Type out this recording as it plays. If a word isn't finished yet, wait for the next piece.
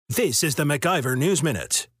This is the MacIver News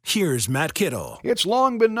Minute. Here's Matt Kittle. It's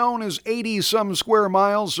long been known as 80-some square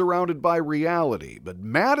miles surrounded by reality, but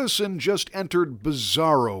Madison just entered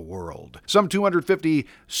bizarro world. Some 250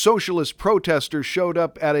 socialist protesters showed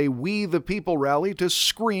up at a We the People rally to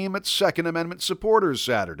scream at Second Amendment supporters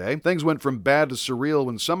Saturday. Things went from bad to surreal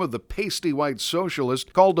when some of the pasty white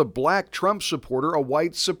socialists called a black Trump supporter a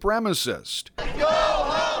white supremacist. Go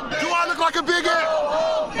home, bigot! Do I look like a bigot? Go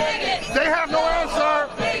home, bigot! They have no answer!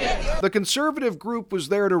 The conservative group was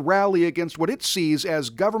there to rally against what it sees as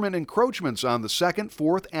government encroachments on the Second,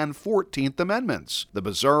 Fourth, and 14th Amendments. The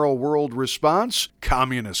bizarro world response?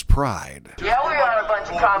 Communist pride. Yeah, we are a bunch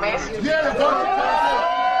of commies. Yeah, a bunch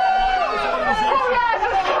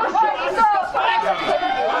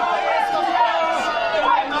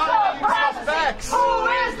Who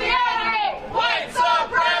is the enemy? White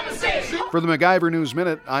supremacy! For the MacIver News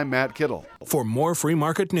Minute, I'm Matt Kittle. For more free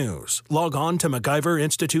market news, log on to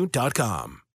MacIverinstitute.com.